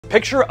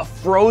Picture a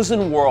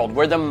frozen world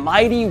where the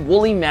mighty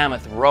woolly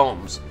mammoth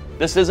roams.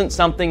 This isn't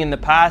something in the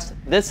past,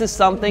 this is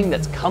something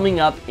that's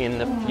coming up in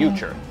the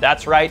future.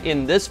 That's right,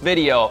 in this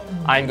video,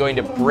 I'm going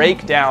to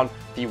break down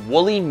the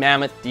woolly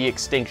mammoth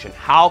de-extinction,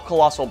 how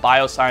Colossal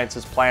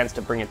Biosciences plans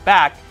to bring it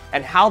back,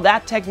 and how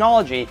that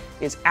technology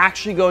is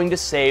actually going to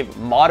save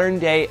modern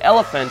day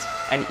elephants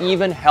and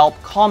even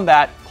help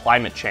combat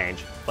climate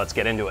change. Let's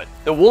get into it.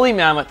 The woolly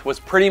mammoth was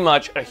pretty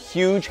much a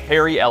huge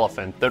hairy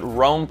elephant that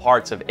roamed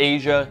parts of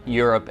Asia,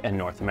 Europe, and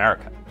North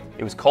America.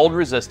 It was cold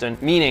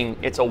resistant, meaning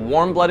it's a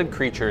warm-blooded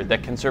creature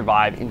that can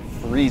survive in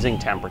freezing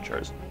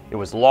temperatures. It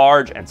was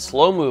large and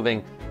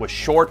slow-moving, with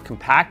short,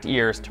 compact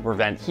ears to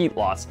prevent heat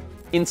loss,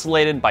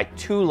 insulated by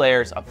 2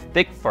 layers of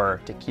thick fur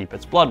to keep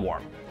its blood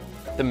warm.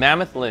 The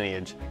mammoth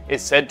lineage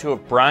is said to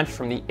have branched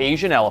from the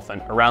Asian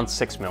elephant around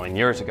 6 million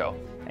years ago.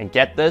 And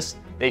get this,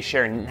 they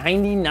share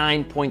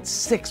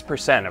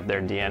 99.6% of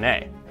their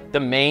DNA. The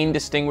main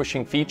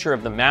distinguishing feature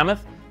of the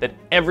mammoth that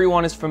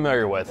everyone is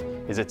familiar with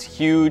is its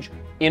huge,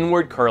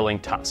 inward curling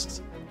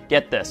tusks.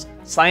 Get this,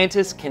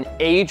 scientists can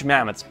age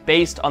mammoths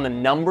based on the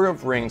number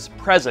of rings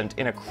present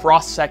in a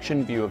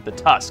cross-section view of the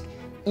tusk,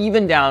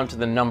 even down to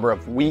the number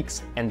of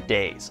weeks and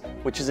days,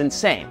 which is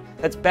insane.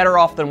 That's better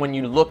off than when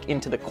you look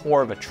into the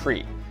core of a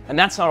tree. And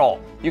that's not all.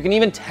 You can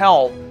even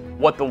tell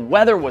what the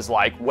weather was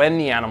like when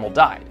the animal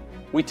died.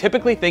 We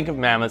typically think of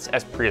mammoths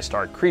as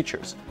prehistoric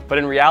creatures, but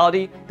in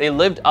reality, they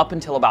lived up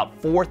until about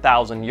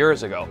 4,000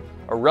 years ago,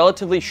 a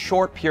relatively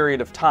short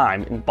period of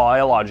time in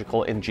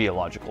biological and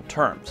geological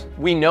terms.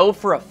 We know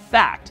for a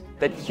fact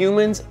that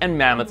humans and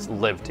mammoths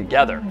lived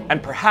together,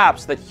 and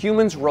perhaps that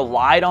humans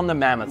relied on the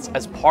mammoths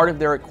as part of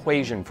their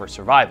equation for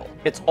survival.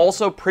 It's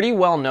also pretty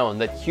well known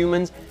that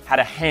humans had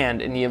a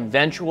hand in the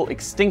eventual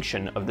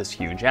extinction of this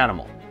huge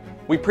animal.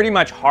 We pretty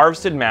much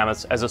harvested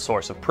mammoths as a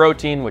source of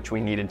protein, which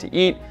we needed to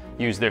eat,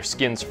 used their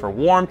skins for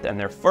warmth and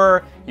their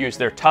fur, used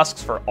their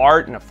tusks for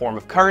art and a form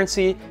of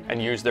currency, and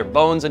used their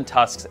bones and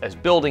tusks as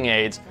building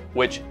aids,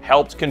 which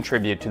helped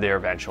contribute to their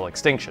eventual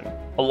extinction.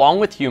 Along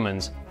with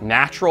humans,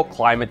 natural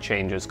climate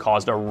changes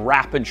caused a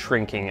rapid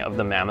shrinking of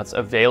the mammoth's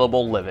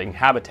available living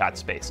habitat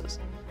spaces.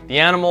 The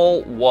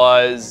animal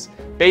was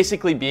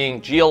basically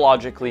being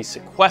geologically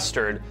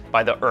sequestered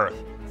by the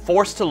Earth,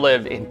 forced to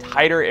live in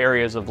tighter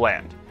areas of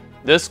land.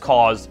 This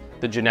caused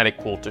the genetic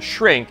pool to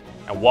shrink,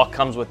 and what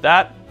comes with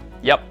that?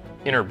 Yep,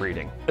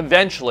 interbreeding.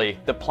 Eventually,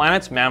 the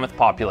planet's mammoth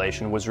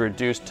population was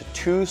reduced to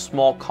 2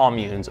 small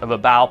communes of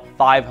about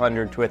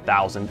 500 to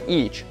 1,000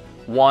 each,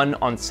 one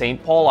on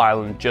St. Paul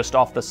Island just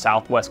off the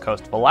southwest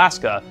coast of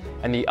Alaska,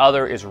 and the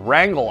other is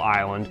Wrangel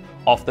Island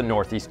off the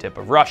northeast tip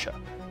of Russia.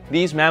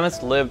 These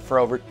mammoths lived for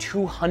over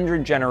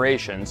 200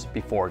 generations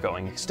before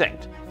going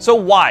extinct. So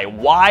why?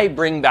 Why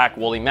bring back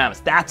woolly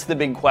mammoths? That's the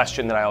big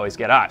question that I always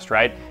get asked,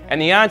 right?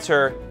 And the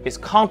answer is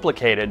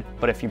complicated,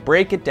 but if you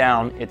break it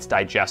down, it's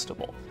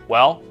digestible.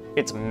 Well,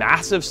 its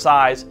massive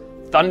size,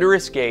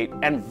 thunderous gait,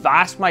 and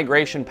vast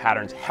migration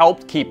patterns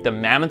helped keep the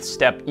mammoth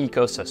steppe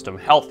ecosystem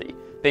healthy.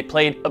 They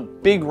played a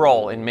big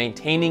role in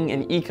maintaining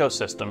an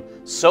ecosystem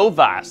so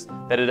vast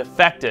that it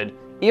affected,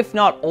 if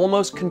not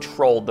almost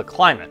controlled, the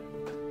climate.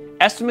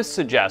 Estimates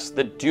suggest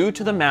that due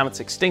to the mammoth's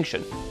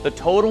extinction, the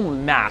total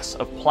mass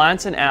of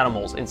plants and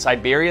animals in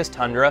Siberia's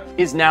tundra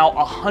is now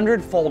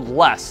 100-fold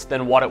less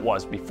than what it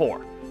was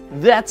before.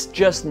 That's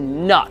just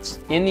nuts.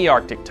 In the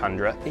Arctic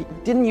tundra, it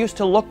didn't used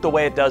to look the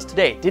way it does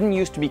today. It didn't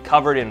used to be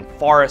covered in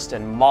forest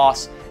and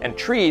moss and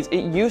trees.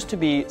 It used to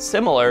be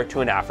similar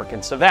to an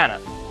African savanna.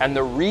 And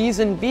the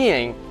reason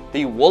being,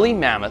 the woolly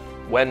mammoth,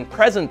 when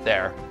present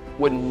there,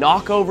 would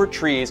knock over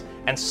trees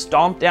and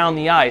stomp down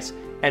the ice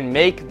and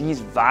make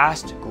these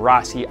vast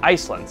grassy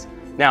icelands.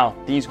 Now,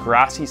 these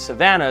grassy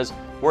savannas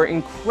were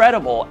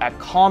incredible at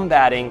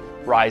combating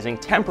rising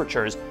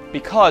temperatures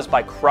because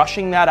by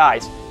crushing that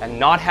ice and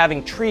not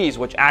having trees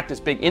which act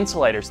as big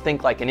insulators,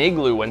 think like an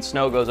igloo when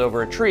snow goes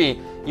over a tree,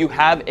 you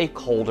have a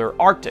colder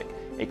Arctic.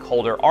 A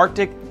colder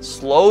Arctic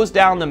slows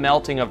down the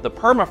melting of the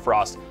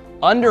permafrost,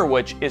 under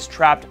which is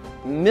trapped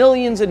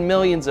millions and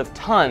millions of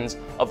tons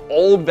of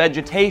old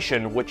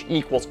vegetation, which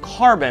equals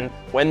carbon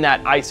when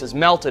that ice is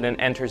melted and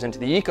enters into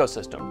the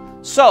ecosystem.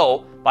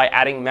 So, by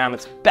adding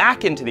mammoths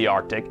back into the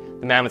Arctic,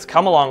 the mammoths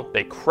come along,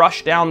 they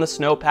crush down the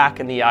snowpack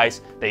and the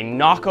ice, they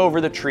knock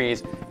over the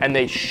trees, and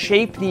they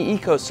shape the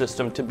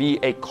ecosystem to be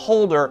a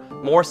colder,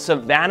 more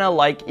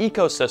savanna-like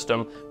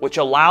ecosystem, which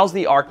allows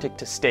the Arctic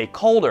to stay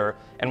colder.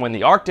 And when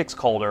the Arctic's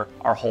colder,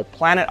 our whole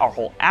planet, our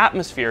whole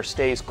atmosphere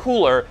stays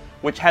cooler,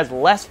 which has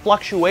less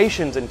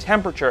fluctuations in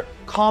temperature,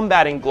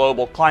 combating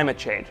global climate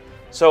change.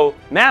 So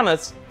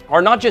mammoths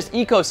are not just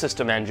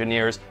ecosystem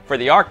engineers for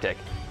the Arctic.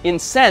 In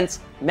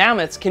sense,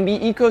 mammoths can be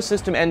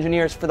ecosystem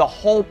engineers for the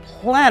whole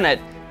planet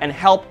and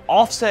help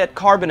offset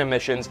carbon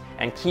emissions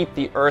and keep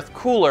the Earth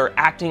cooler,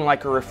 acting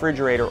like a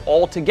refrigerator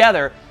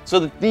altogether,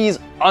 so that these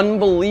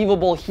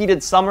unbelievable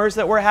heated summers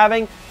that we're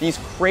having, these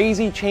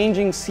crazy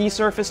changing sea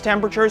surface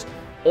temperatures,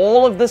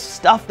 all of this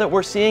stuff that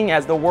we're seeing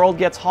as the world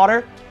gets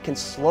hotter can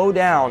slow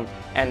down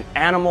and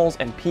animals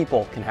and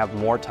people can have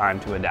more time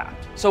to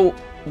adapt. So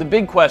The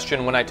big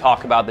question when I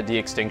talk about the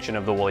de-extinction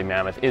of the woolly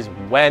mammoth is,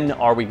 when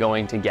are we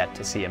going to get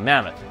to see a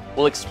mammoth?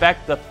 We'll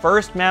expect the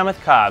first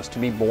mammoth calves to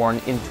be born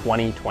in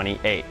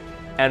 2028.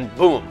 And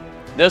boom,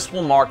 this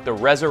will mark the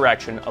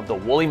resurrection of the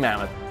woolly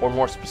mammoth, or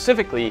more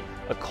specifically,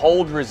 a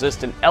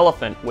cold-resistant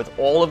elephant with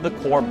all of the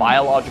core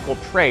biological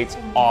traits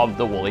of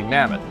the woolly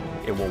mammoth.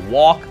 It will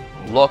walk,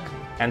 look,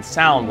 and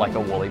sound like a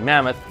woolly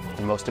mammoth,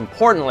 and most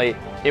importantly,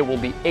 it will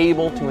be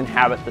able to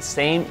inhabit the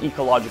same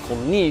ecological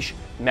niche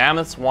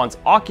mammoths once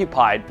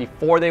occupied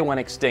before they went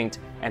extinct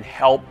and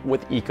help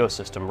with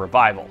ecosystem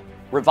revival.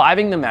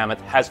 Reviving the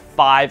mammoth has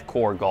 5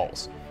 core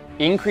goals: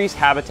 increase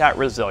habitat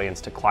resilience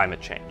to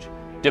climate change,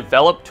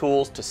 develop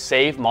tools to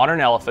save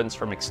modern elephants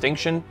from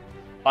extinction,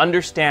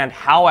 understand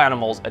how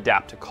animals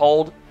adapt to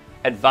cold,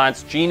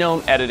 advance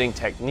genome editing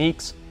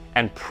techniques,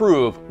 and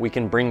prove we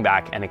can bring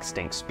back an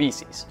extinct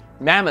species.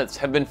 Mammoths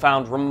have been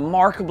found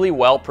remarkably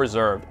well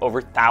preserved over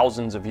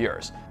thousands of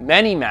years.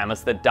 Many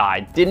mammoths that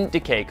died didn't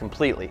decay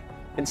completely.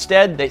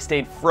 Instead, they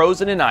stayed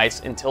frozen in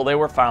ice until they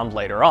were found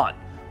later on.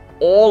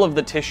 All of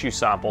the tissue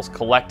samples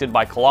collected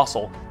by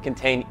Colossal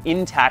contain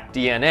intact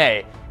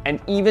DNA and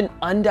even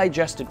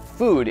undigested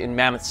food in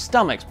mammoth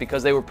stomachs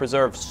because they were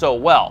preserved so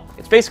well.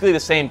 It's basically the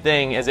same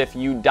thing as if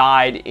you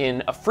died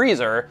in a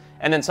freezer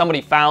and then somebody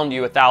found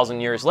you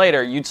 1,000 years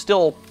later. You'd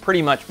still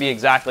pretty much be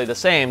exactly the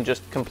same,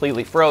 just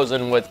completely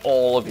frozen with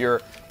all of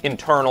your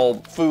internal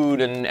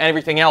food and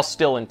everything else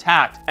still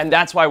intact. And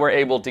that's why we're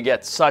able to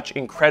get such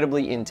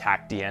incredibly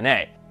intact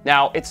DNA.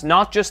 Now, it's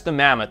not just the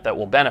mammoth that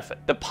will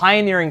benefit. The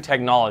pioneering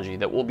technology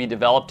that will be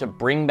developed to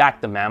bring back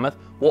the mammoth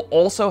will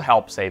also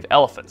help save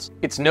elephants.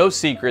 It's no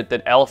secret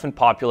that elephant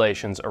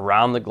populations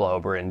around the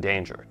globe are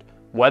endangered.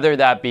 Whether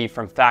that be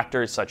from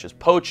factors such as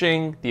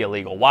poaching, the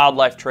illegal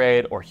wildlife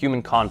trade, or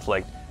human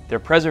conflict, their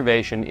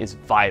preservation is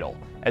vital,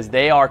 as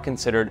they are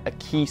considered a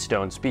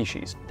keystone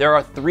species. There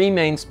are 3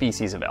 main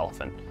species of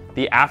elephant: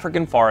 the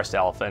African forest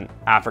elephant,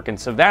 African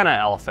savanna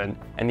elephant,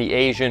 and the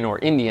Asian or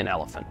Indian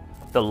elephant.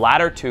 The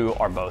latter 2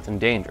 are both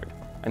endangered,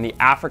 and the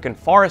African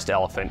forest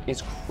elephant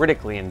is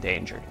critically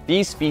endangered.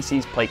 These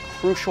species play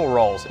crucial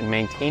roles in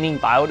maintaining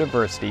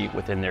biodiversity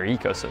within their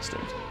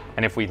ecosystems,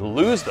 and if we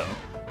lose them,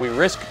 we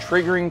risk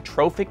triggering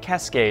trophic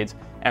cascades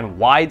and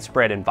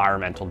widespread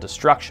environmental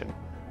destruction.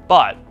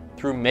 But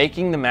through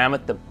making the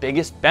mammoth the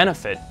biggest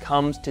benefit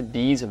comes to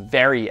these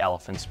very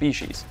elephant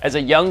species. As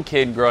a young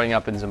kid growing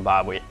up in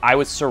Zimbabwe, I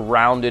was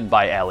surrounded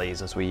by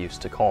ellies, as we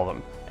used to call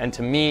them. And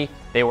to me,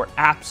 they were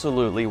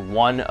absolutely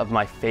one of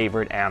my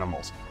favorite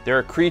animals. They're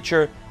a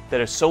creature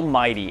that is so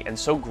mighty and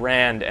so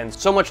grand and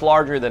so much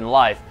larger than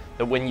life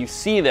that when you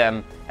see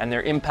them and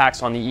their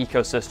impacts on the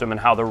ecosystem and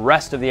how the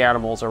rest of the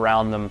animals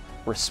around them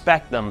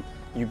respect them,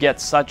 you get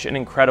such an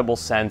incredible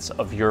sense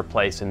of your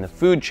place in the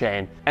food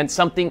chain. And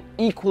something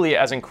equally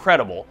as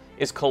incredible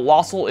is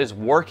Colossal is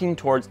working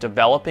towards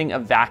developing a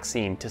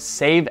vaccine to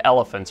save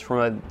elephants from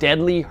a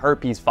deadly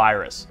herpes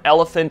virus.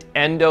 Elephant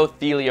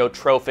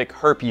endotheliotrophic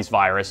herpes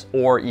virus,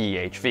 or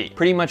EHV,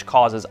 pretty much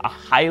causes a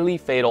highly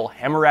fatal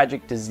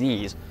hemorrhagic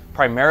disease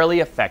primarily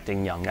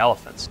affecting young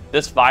elephants.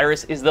 This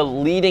virus is the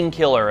leading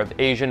killer of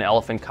Asian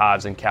elephant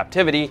calves in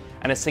captivity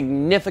and a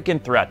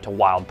significant threat to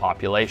wild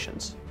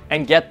populations.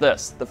 And get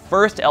this, the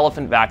first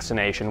elephant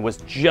vaccination was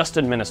just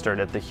administered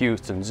at the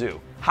Houston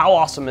Zoo. How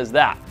awesome is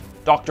that?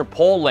 Dr.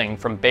 Paul Ling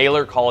from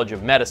Baylor College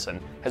of Medicine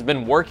has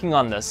been working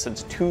on this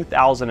since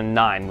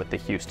 2009 with the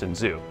Houston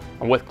Zoo.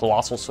 And with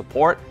Colossal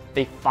support,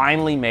 they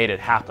finally made it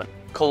happen.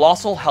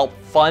 Colossal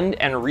helped fund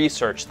and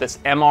research this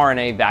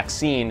mRNA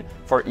vaccine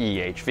for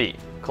EHV.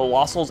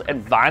 Colossal's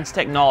advanced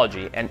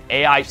technology and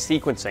AI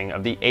sequencing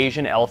of the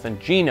Asian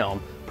elephant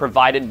genome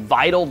provided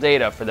vital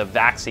data for the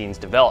vaccine's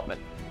development.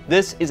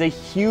 This is a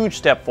huge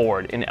step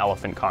forward in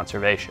elephant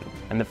conservation,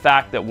 and the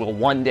fact that we'll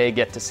one day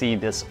get to see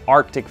this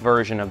Arctic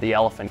version of the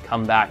elephant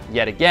come back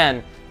yet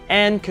again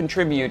and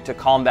contribute to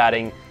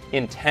combating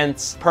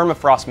intense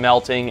permafrost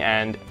melting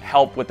and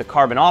help with the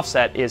carbon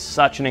offset is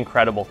such an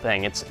incredible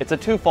thing. It's a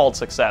twofold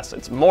success.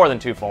 It's more than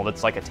twofold,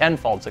 it's like a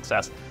tenfold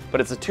success,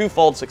 but it's a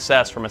twofold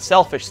success from a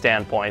selfish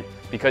standpoint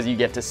because you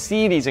get to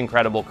see these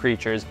incredible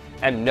creatures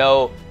and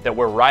know that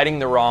we're righting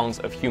the wrongs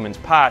of humans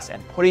past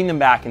and putting them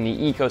back in the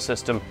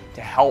ecosystem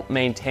to help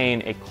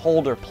maintain a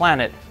colder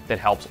planet that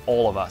helps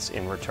all of us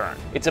in return.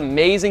 It's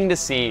amazing to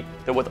see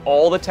that with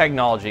all the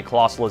technology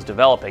Colossal is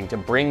developing to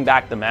bring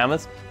back the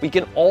mammoths, we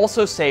can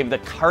also save the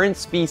current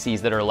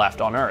species that are left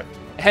on Earth.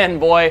 And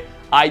boy,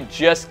 I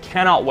just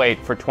cannot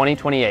wait for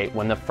 2028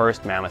 when the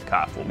first mammoth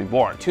calf will be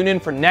born. Tune in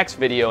for next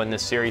video in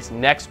this series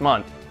next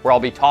month, where I'll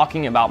be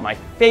talking about my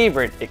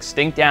favorite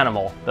extinct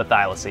animal, the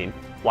thylacine.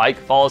 Like,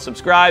 follow,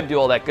 subscribe, do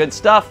all that good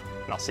stuff,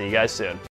 and I'll see you guys soon.